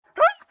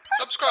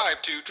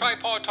Subscribe to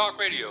Tripod Talk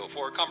Radio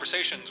for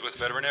conversations with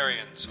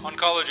veterinarians,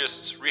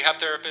 oncologists, rehab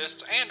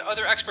therapists, and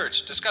other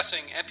experts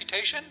discussing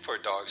amputation for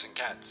dogs and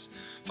cats.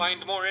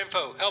 Find more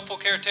info, helpful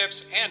care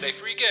tips, and a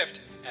free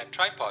gift at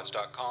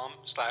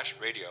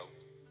tripods.com/radio.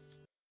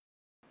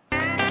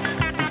 Got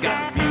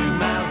a few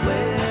miles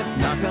left,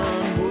 knock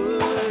on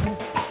wood.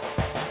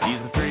 He's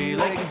a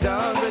three-legged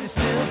dog, but he's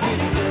still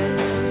pretty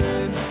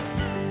good.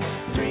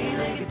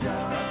 Three-legged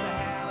dog,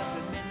 the house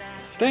at midnight.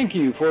 Thank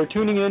you for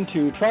tuning in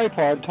to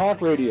Tripod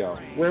Talk Radio,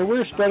 where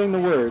we're spreading the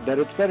word that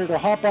it's better to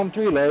hop on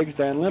three legs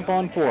than limp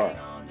on four.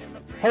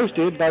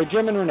 Hosted by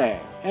Jim and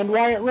Renee and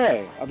Wyatt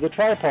Ray of the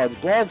Tripods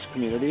blogs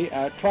community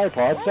at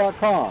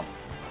tripods.com.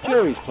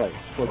 Jerry's place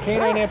for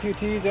canine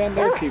amputees and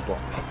their people.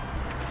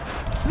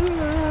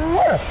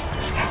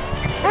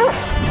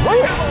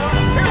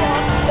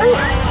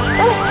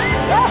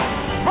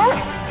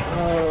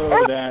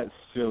 Oh, that's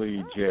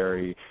silly,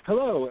 Jerry.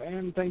 Hello,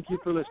 and thank you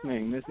for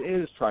listening. This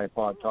is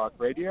Tripod Talk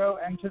Radio,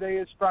 and today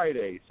is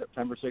Friday,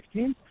 September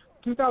 16th,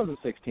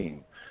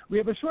 2016. We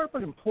have a short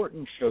but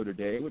important show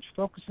today which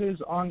focuses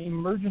on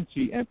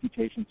emergency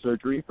amputation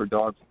surgery for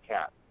dogs and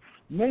cats.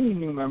 Many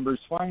new members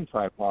find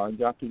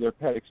tripods after their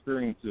pet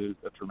experiences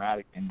a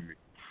traumatic injury.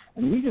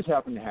 And we just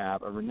happen to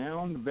have a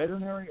renowned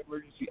veterinary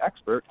emergency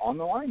expert on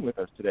the line with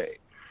us today.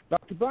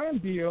 Dr. Brian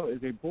Beal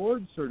is a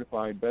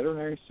board-certified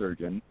veterinary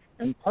surgeon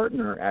and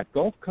partner at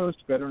Gulf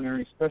Coast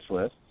Veterinary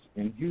Specialists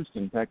in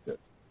Houston, Texas.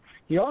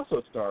 He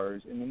also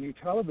stars in the new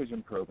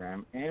television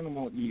program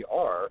Animal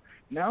ER,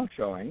 now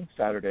showing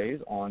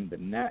Saturdays on the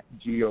Nat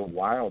Geo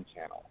Wild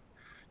channel.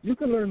 You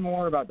can learn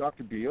more about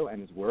Dr. Beal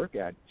and his work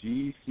at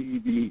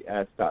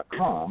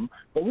gcvs.com,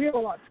 but we have a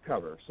lot to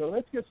cover, so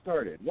let's get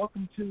started.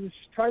 Welcome to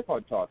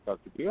Tripod Talk,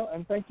 Dr. Beal,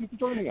 and thank you for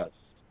joining us.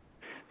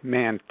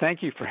 Man,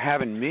 thank you for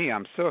having me.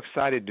 I'm so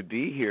excited to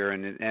be here,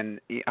 and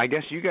I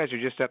guess you guys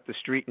are just up the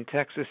street in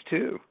Texas,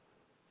 too.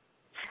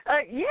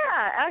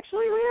 Yeah,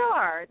 actually we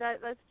are.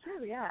 That's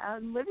true, yeah,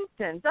 out in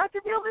Livingston. Dr.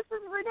 Beal, this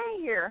is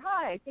Renee here.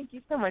 Hi, thank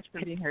you so much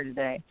for being here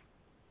today.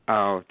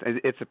 Oh,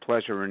 it's a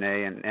pleasure,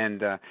 Renee,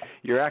 and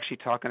you're actually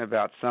talking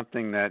about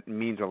something that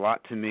means a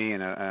lot to me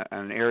and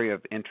an area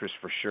of interest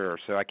for sure,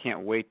 so I can't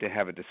wait to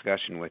have a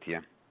discussion with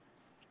you.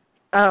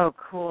 Oh,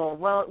 cool.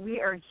 Well,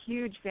 we are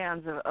huge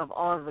fans of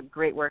all of the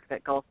great work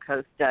that Gulf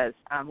Coast does.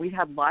 We've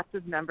had lots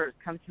of members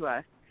come to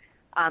us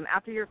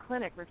after your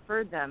clinic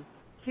referred them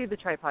to the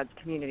Tripods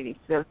community,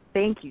 so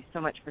thank you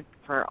so much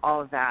for all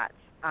of that.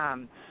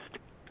 And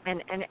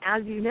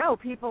as you know,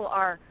 people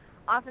are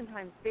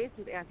oftentimes faced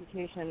with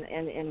amputation,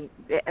 and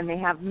they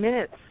have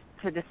minutes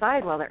to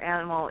decide while their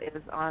animal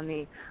is on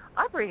the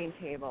operating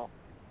table.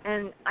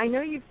 And I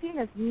know you've seen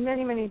this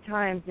many, many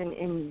times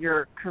in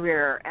your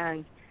career,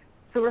 and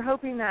so we're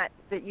hoping that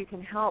you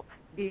can help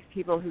these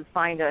people who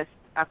find us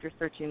after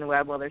searching the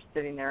web while they're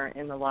sitting there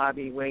in the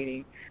lobby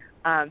waiting.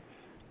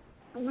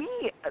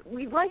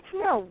 We'd like to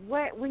know,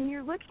 when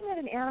you're looking at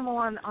an animal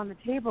on the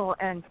table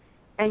and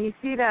you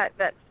see that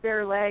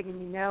spare leg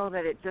and you know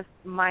that it just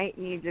might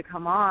need to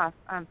come off,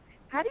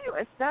 how do you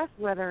assess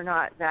whether or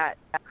not that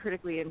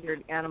critically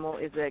injured animal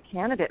is a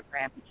candidate for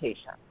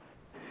amputation?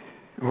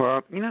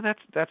 Well,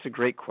 that's a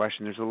great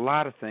question. There's a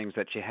lot of things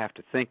that you have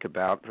to think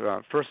about.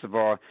 First of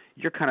all,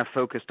 you're kind of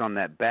focused on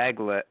that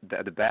the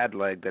bad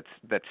leg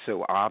that's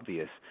so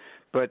obvious.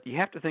 But you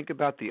have to think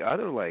about the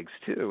other legs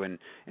too, and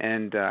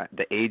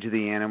the age of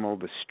the animal,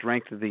 the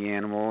strength of the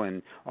animal,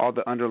 and all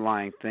the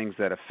underlying things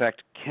that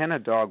affect, can a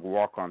dog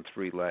walk on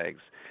three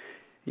legs?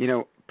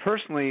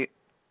 Personally,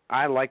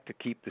 I like to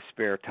keep the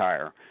spare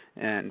tire,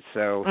 and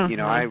so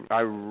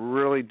I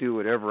really do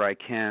whatever I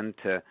can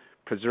to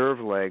preserve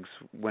legs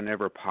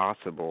whenever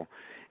possible.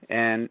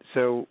 And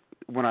so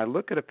when I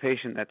look at a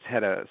patient that's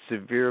had a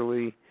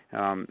severe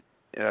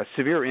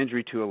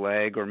injury to a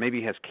leg, or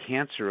maybe has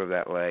cancer of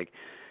that leg,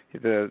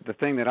 the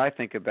thing that I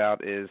think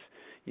about is,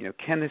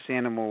 can this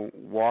animal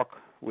walk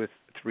with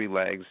three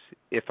legs?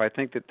 If I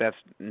think that that's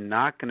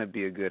not going to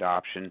be a good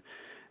option,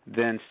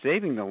 then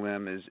saving the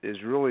limb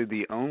is really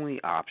the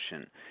only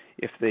option.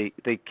 If they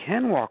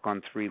can walk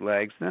on three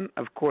legs, then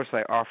of course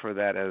I offer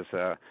that as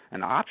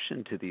an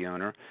option to the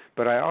owner,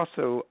 but I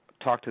also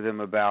talk to them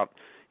about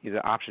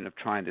the option of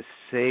trying to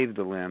save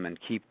the limb and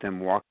keep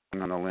them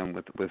walking on the limb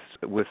with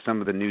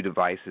some of the new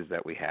devices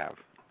that we have.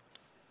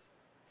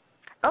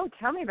 Oh,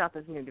 tell me about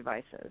those new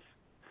devices.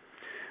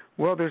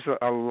 Well, there's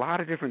a lot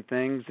of different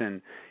things,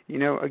 and,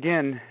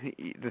 again,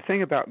 the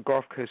thing about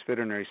Gulf Coast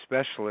Veterinary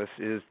Specialists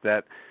is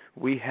that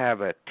we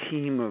have a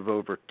team of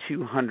over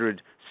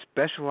 200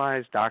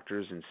 specialized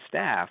doctors and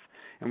staff,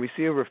 and we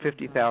see over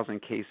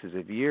 50,000 cases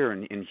a year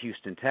in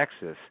Houston,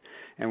 Texas.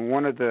 And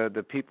one of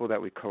the people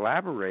that we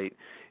collaborate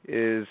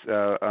is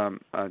a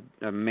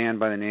man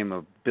by the name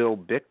of Bill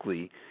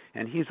Bickley,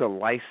 and he's a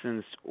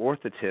licensed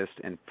orthotist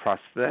and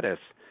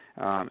prosthetist.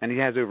 And he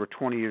has over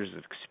 20 years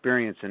of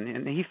experience,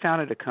 and he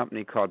founded a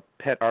company called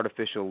Pet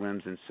Artificial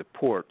Limbs and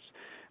Supports,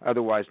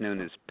 otherwise known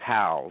as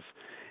PALS.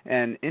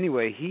 And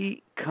anyway,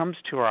 he comes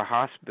to our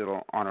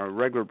hospital on a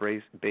regular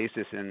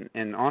basis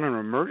and on an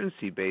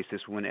emergency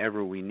basis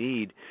whenever we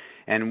need.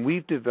 And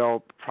we've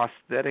developed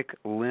prosthetic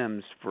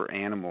limbs for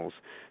animals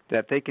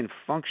that they can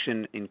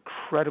function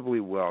incredibly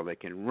well. They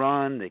can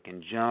run, they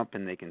can jump,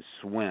 and they can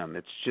swim.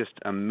 It's just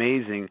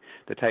amazing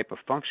the type of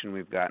function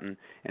we've gotten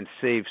and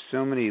saved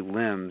so many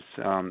limbs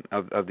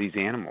of these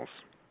animals.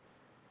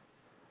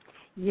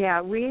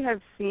 Yeah, we have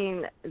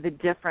seen the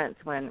difference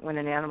when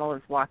an animal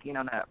is walking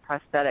on a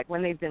prosthetic,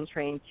 when they've been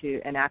trained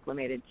to and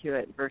acclimated to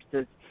it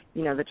versus,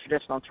 the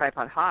traditional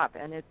tripod hop,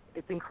 and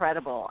it's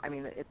incredible. I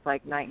mean, it's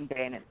like night and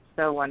day, and it's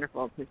so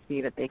wonderful to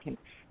see that they can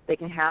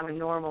have a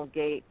normal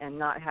gait and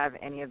not have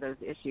any of those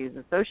issues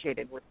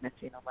associated with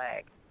missing a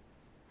leg.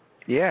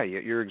 Yeah,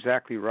 you're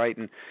exactly right,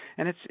 and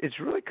it's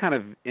really kind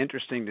of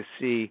interesting to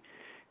see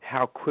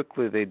how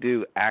quickly they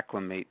do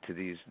acclimate to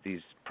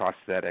these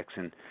prosthetics.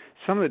 And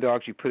some of the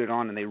dogs, you put it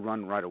on and they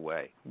run right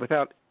away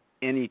without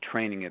any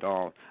training at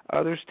all.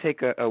 Others take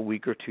a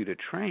week or two to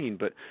train,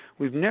 but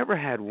we've never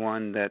had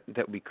one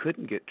that we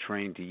couldn't get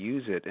trained to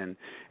use it.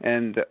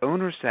 And the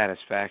owner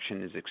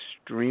satisfaction is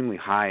extremely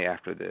high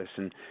after this.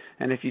 And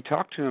if you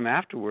talk to them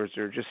afterwards,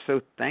 they're just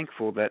so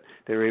thankful that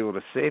they were able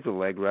to save the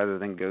leg rather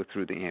than go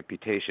through the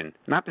amputation.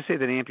 Not to say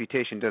that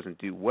amputation doesn't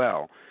do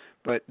well,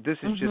 but this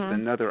is just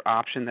another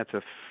option that's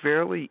a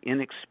fairly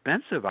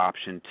inexpensive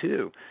option,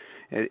 too.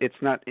 It's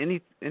not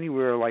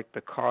anywhere like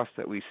the cost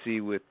that we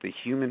see with the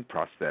human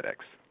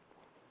prosthetics.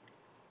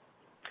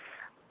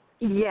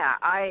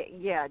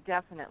 Yeah,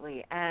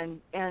 definitely. And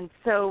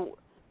so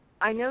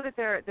I know that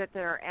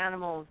there are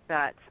animals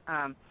that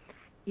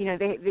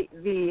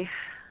they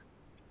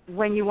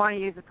when you want to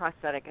use a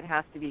prosthetic, it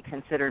has to be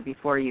considered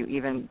before you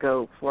even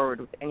go forward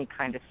with any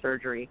kind of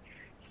surgery.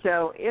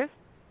 So if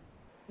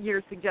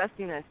you're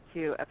suggesting this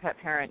to a pet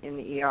parent in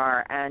the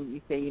ER and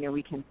you say,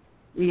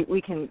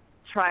 we can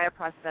try a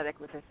prosthetic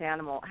with this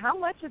animal, how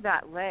much of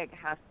that leg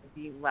has to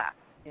be left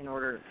in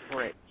order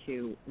for it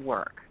to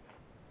work?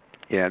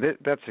 Yeah,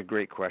 that's a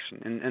great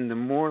question. And the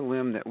more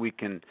limb that we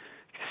can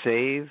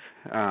save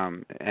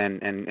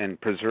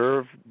and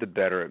preserve, the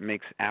better. It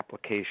makes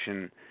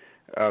application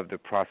of the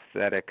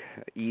prosthetic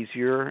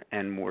easier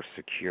and more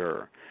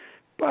secure.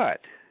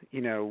 But,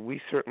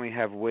 we certainly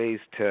have ways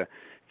to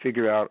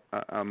figure out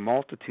a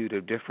multitude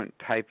of different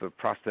type of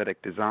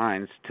prosthetic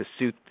designs to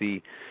suit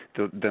the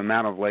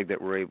amount of leg that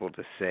we're able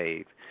to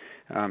save.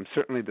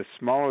 Certainly the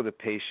smaller the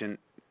patient,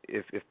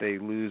 if they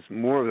lose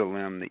more of the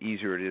limb, the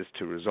easier it is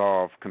to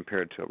resolve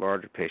compared to a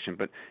larger patient.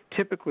 But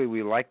typically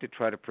we like to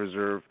try to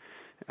preserve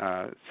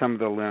some of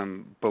the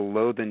limb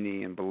below the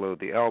knee and below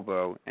the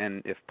elbow,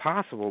 and if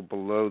possible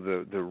below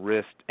the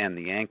wrist and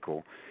the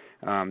ankle.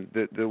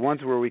 The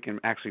ones where we can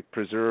actually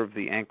preserve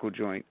the ankle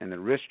joint and the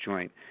wrist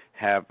joint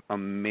have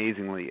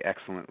amazingly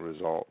excellent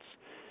results.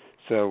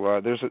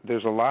 So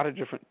there's a lot of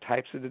different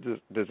types of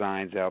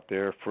designs out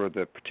there for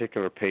the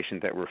particular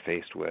patient that we're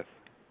faced with.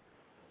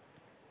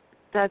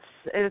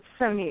 It's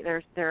so neat.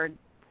 There are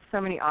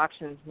so many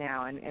options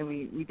now, and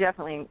we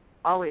definitely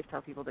always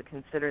tell people to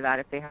consider that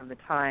if they have the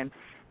time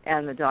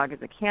and the dog is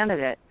a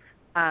candidate.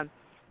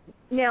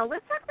 Now,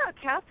 let's talk about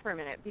cats for a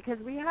minute, because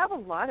we have a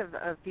lot of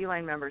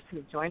feline members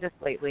who've joined us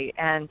lately.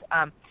 And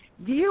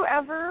do you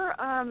ever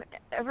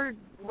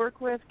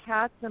work with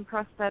cats and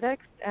prosthetics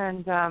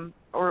and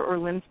or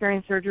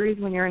limb-sparing surgeries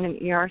when you're in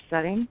an ER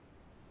setting?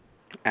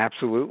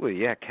 Absolutely,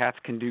 yeah. Cats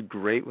can do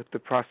great with the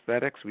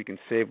prosthetics. We can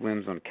save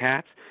limbs on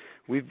cats.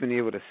 We've been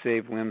able to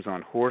save limbs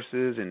on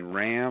horses and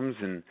rams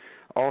and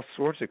all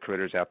sorts of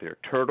critters out there,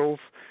 turtles.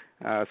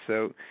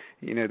 So,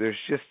 there's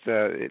just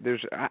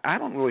I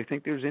don't really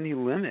think there's any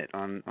limit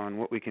on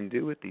what we can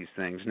do with these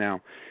things. Now,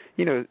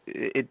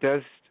 it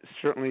does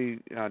certainly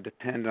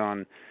depend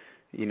on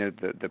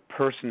the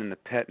person and the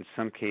pet in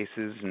some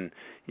cases, and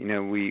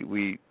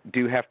we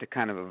do have to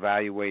kind of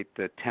evaluate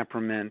the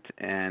temperament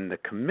and the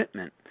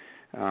commitment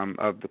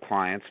of the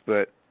clients.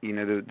 But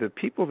the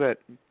people that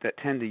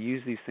tend to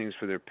use these things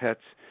for their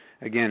pets,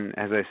 again,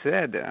 as I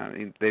said,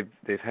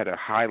 they've had a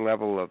high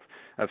level of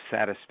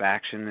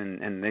satisfaction,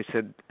 and they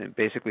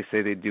basically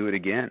say they'd do it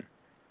again.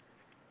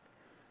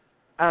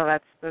 Oh,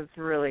 that's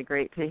really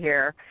great to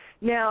hear.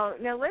 Now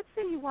let's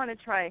say you want to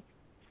try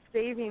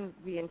saving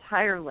the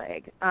entire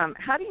leg.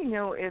 How do you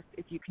know if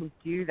you can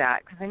do that?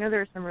 Because I know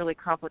there are some really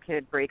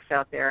complicated breaks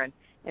out there,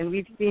 and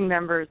we've seen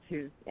members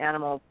whose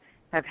animals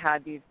have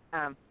had these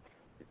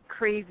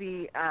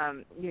crazy,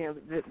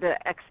 the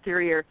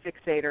exterior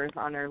fixators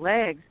on their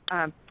legs.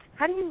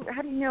 How do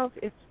you know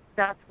if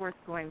that's worth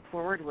going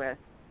forward with?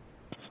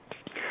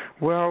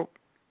 Well,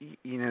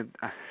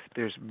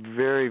 there's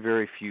very,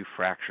 very few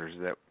fractures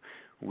that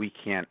we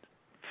can't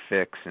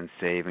fix and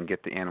save and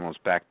get the animals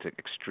back to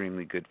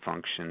extremely good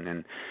function.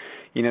 And,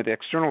 the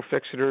external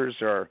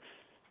fixators are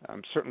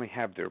certainly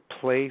have their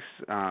place.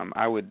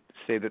 I would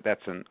say that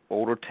that's an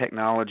older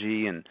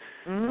technology, and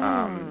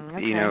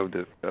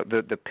okay.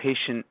 The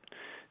patient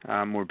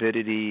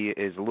morbidity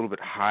is a little bit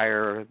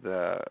higher.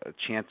 The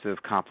chance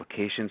of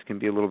complications can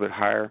be a little bit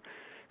higher.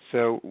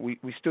 So we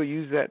still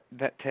use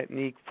that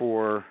technique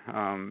for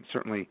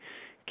certainly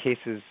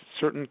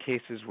certain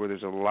cases where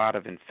there's a lot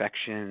of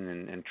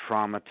infection and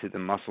trauma to the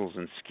muscles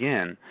and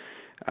skin.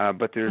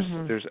 But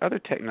there's other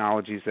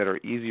technologies that are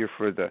easier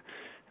for the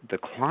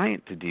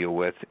client to deal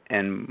with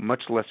and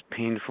much less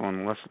painful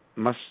and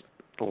much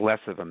less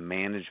of a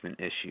management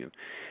issue.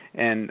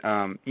 And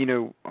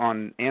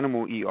on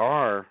Animal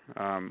ER,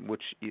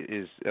 which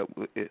is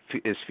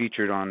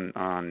featured on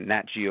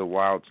Nat Geo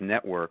Wild's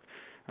network,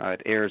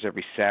 it airs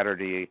every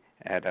Saturday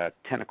at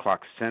 10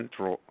 o'clock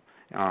Central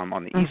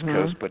on the East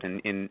Coast, but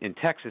in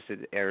Texas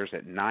it airs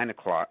at 9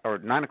 o'clock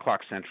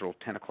Central,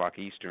 10 o'clock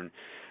Eastern.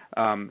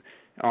 On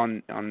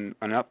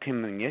an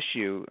upcoming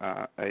issue,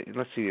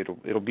 let's see,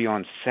 it'll be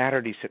on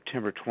Saturday,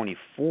 September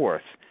 24th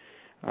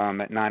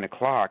at 9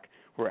 o'clock.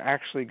 We're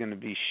actually going to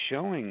be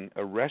showing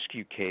a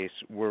rescue case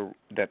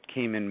that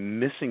came in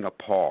missing a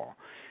paw.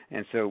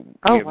 And so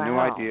we have no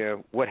idea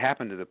what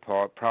happened to the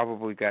paw. It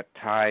probably got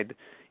tied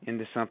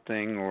into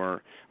something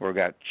or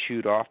got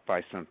chewed off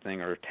by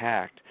something or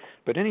attacked.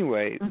 But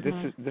anyway,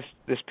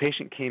 this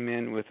patient came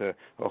in with a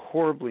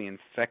horribly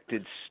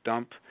infected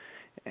stump,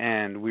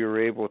 and we were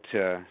able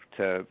to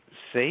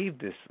save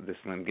this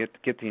limb,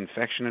 get the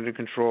infection under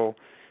control,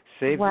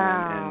 save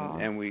the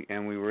limb,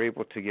 and we were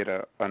able to get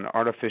an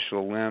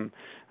artificial limb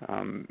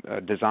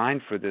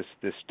designed for this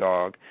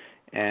dog.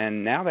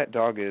 And now that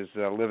dog is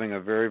living a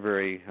very,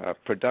 very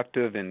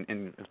productive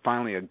and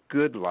finally a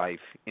good life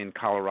in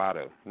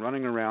Colorado,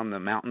 running around the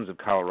mountains of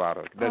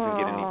Colorado. It doesn't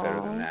get any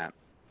better than that.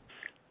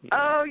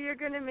 Oh, you're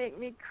going to make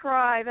me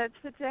cry. That's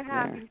such a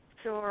happy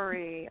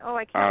story. Oh,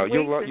 I can't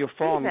wait to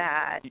see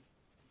that.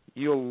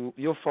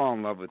 You'll fall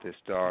in love with this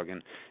dog,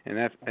 and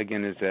that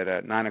again is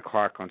at 9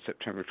 o'clock on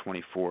September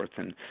 24th.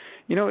 And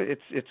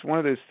it's one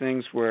of those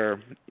things where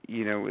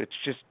it's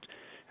just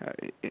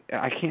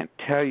I can't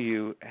tell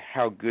you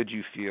how good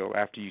you feel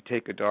after you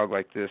take a dog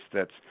like this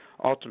that's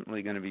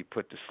ultimately going to be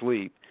put to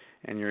sleep,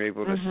 and you're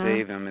able to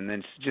save him, and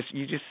then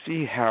you just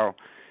see how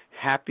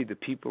happy the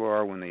people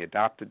are when they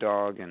adopt the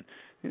dog, and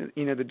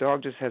the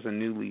dog just has a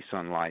new lease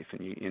on life,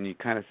 and you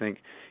kind of think,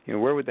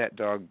 where would that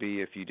dog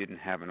be if you didn't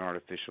have an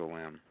artificial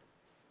limb?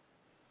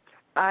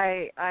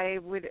 I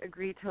would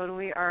agree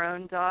totally. Our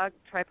own dog,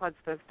 Tripod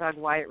Spokes dog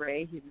Wyatt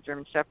Ray, he's a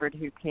German Shepherd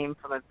who came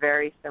from a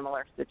very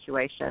similar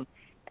situation.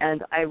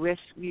 And I wish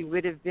we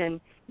would have been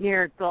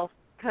near Gulf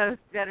Coast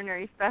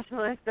veterinary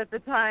specialist at the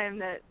time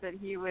that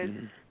he was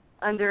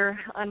under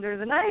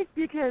the knife,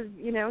 because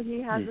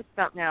he has a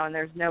stump now, and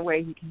there's no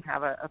way he can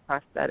have a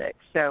prosthetic.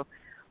 So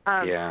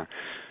yeah,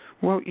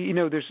 well,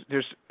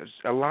 there's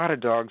a lot of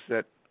dogs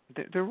that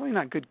they're really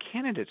not good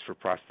candidates for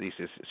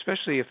prosthesis,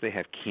 especially if they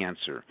have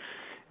cancer.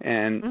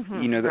 And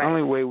the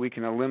only way we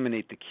can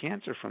eliminate the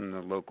cancer from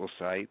the local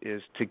site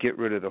is to get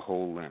rid of the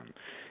whole limb.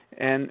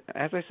 And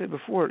as I said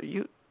before,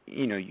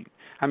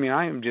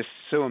 I am just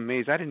so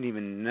amazed. I didn't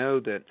even know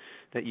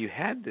that you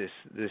had this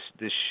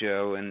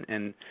show,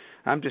 and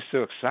I'm just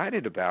so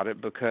excited about it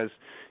because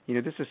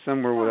this is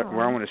somewhere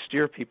where I want to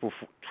steer people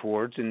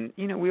towards. And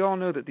we all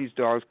know that these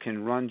dogs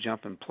can run,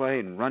 jump, and play,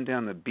 and run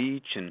down the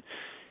beach, and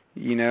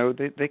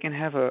they can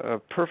have a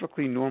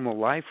perfectly normal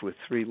life with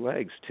 3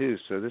 legs too.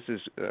 So this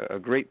is a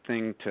great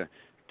thing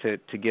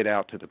to get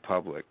out to the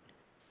public.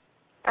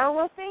 Oh,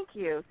 well, thank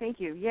you.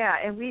 Yeah,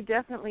 and we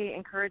definitely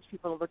encourage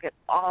people to look at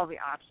all the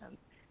options.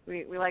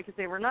 We like to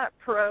say we're not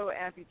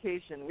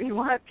pro-amputation. We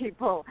want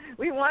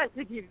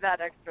to keep that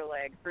extra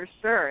leg for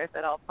sure, if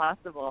at all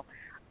possible.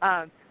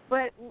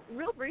 But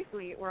real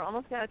briefly, we're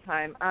almost out of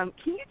time. Can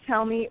you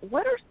tell me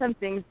what are some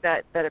things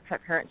that a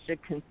pet parent should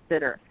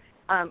consider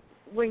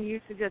when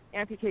you suggest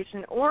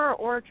amputation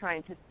or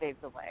trying to save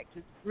the leg?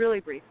 Just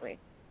really briefly.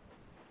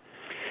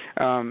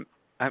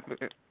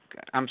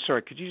 I'm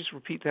sorry, could you just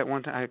repeat that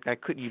one time? I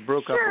couldn't. You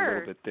broke up a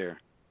little bit there.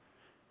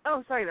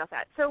 Oh, sorry about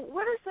that. So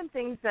what are some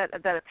things that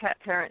a pet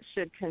parent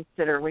should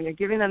consider when you're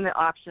giving them the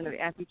option of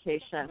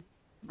amputation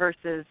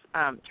versus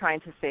trying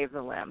to save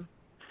the limb?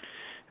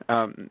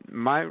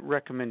 My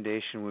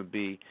recommendation would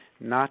be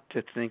not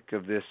to think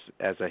of this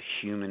as a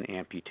human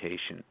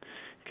amputation.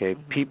 Okay,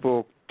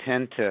 people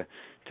tend to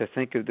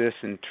think of this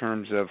in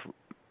terms of,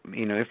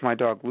 if my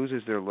dog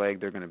loses their leg,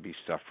 they're going to be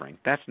suffering.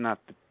 That's not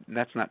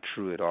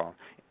true at all.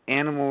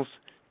 Animals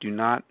do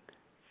not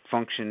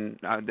function.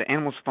 The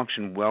animals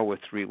function well with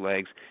 3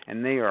 legs,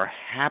 and they are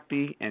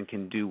happy and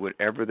can do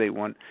whatever they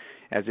want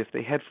as if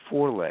they had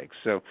 4 legs.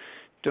 So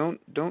don't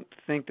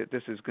think that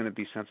this is going to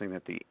be something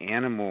that the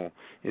animal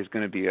is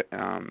going to be.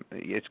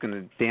 It's going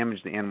to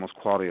damage the animal's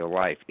quality of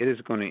life. It is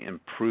going to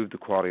improve the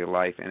quality of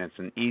life, and it's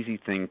an easy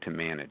thing to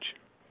manage.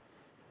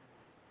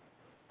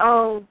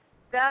 Oh,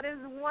 that is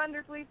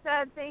wonderfully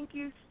said. Thank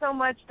you so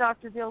much,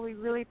 Dr. Dill. We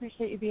really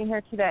appreciate you being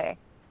here today.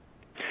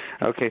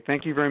 Okay,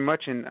 thank you very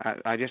much. And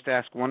I just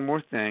ask one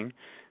more thing,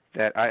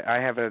 that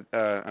I have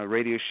a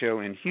radio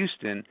show in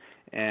Houston,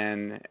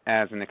 and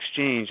as an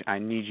exchange, I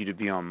need you to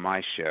be on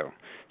my show.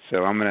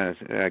 So I'm going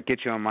to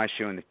get you on my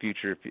show in the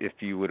future if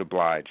you would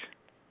oblige.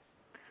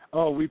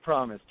 Oh, we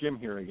promise. Jim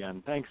here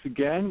again. Thanks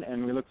again,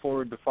 and we look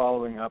forward to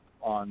following up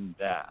on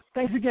that.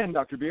 Thanks again,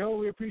 Dr. Beal.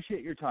 We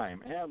appreciate your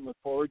time and look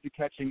forward to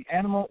catching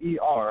Animal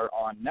ER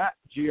on Nat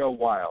Geo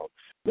Wild.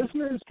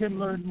 Listeners can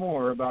learn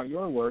more about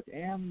your work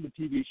and the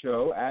TV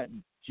show at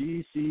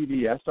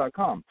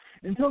gcbs.com.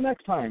 Until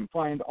next time,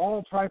 find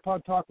all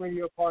Tripod Talk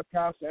Radio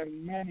podcasts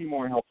and many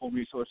more helpful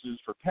resources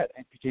for pet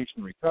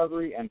amputation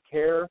recovery and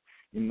care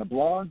in the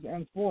blogs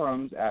and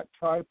forums at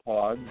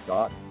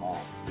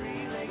tripod.com.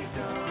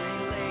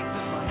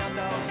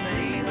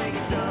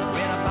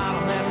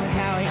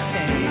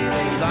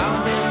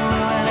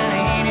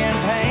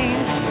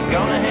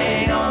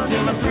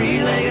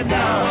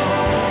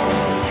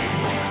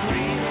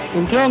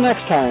 Until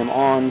next time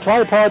on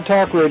Tripod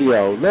Talk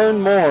Radio,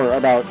 learn more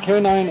about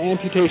canine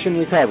amputation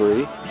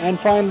recovery and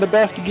find the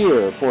best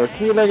gear for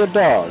three-legged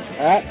dogs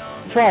at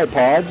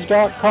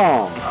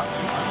tripods.com.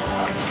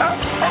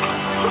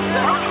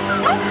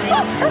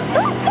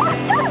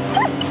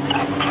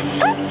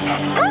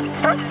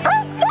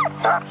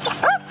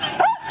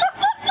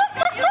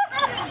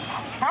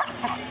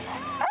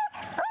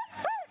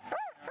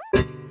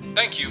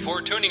 Thank you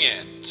for tuning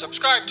in.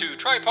 Subscribe to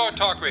Tripod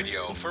Talk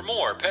Radio for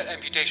more pet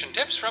amputation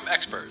tips from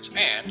experts,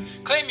 and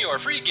claim your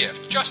free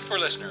gift just for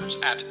listeners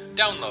at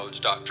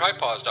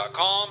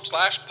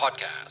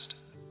downloads.tripods.com/podcast.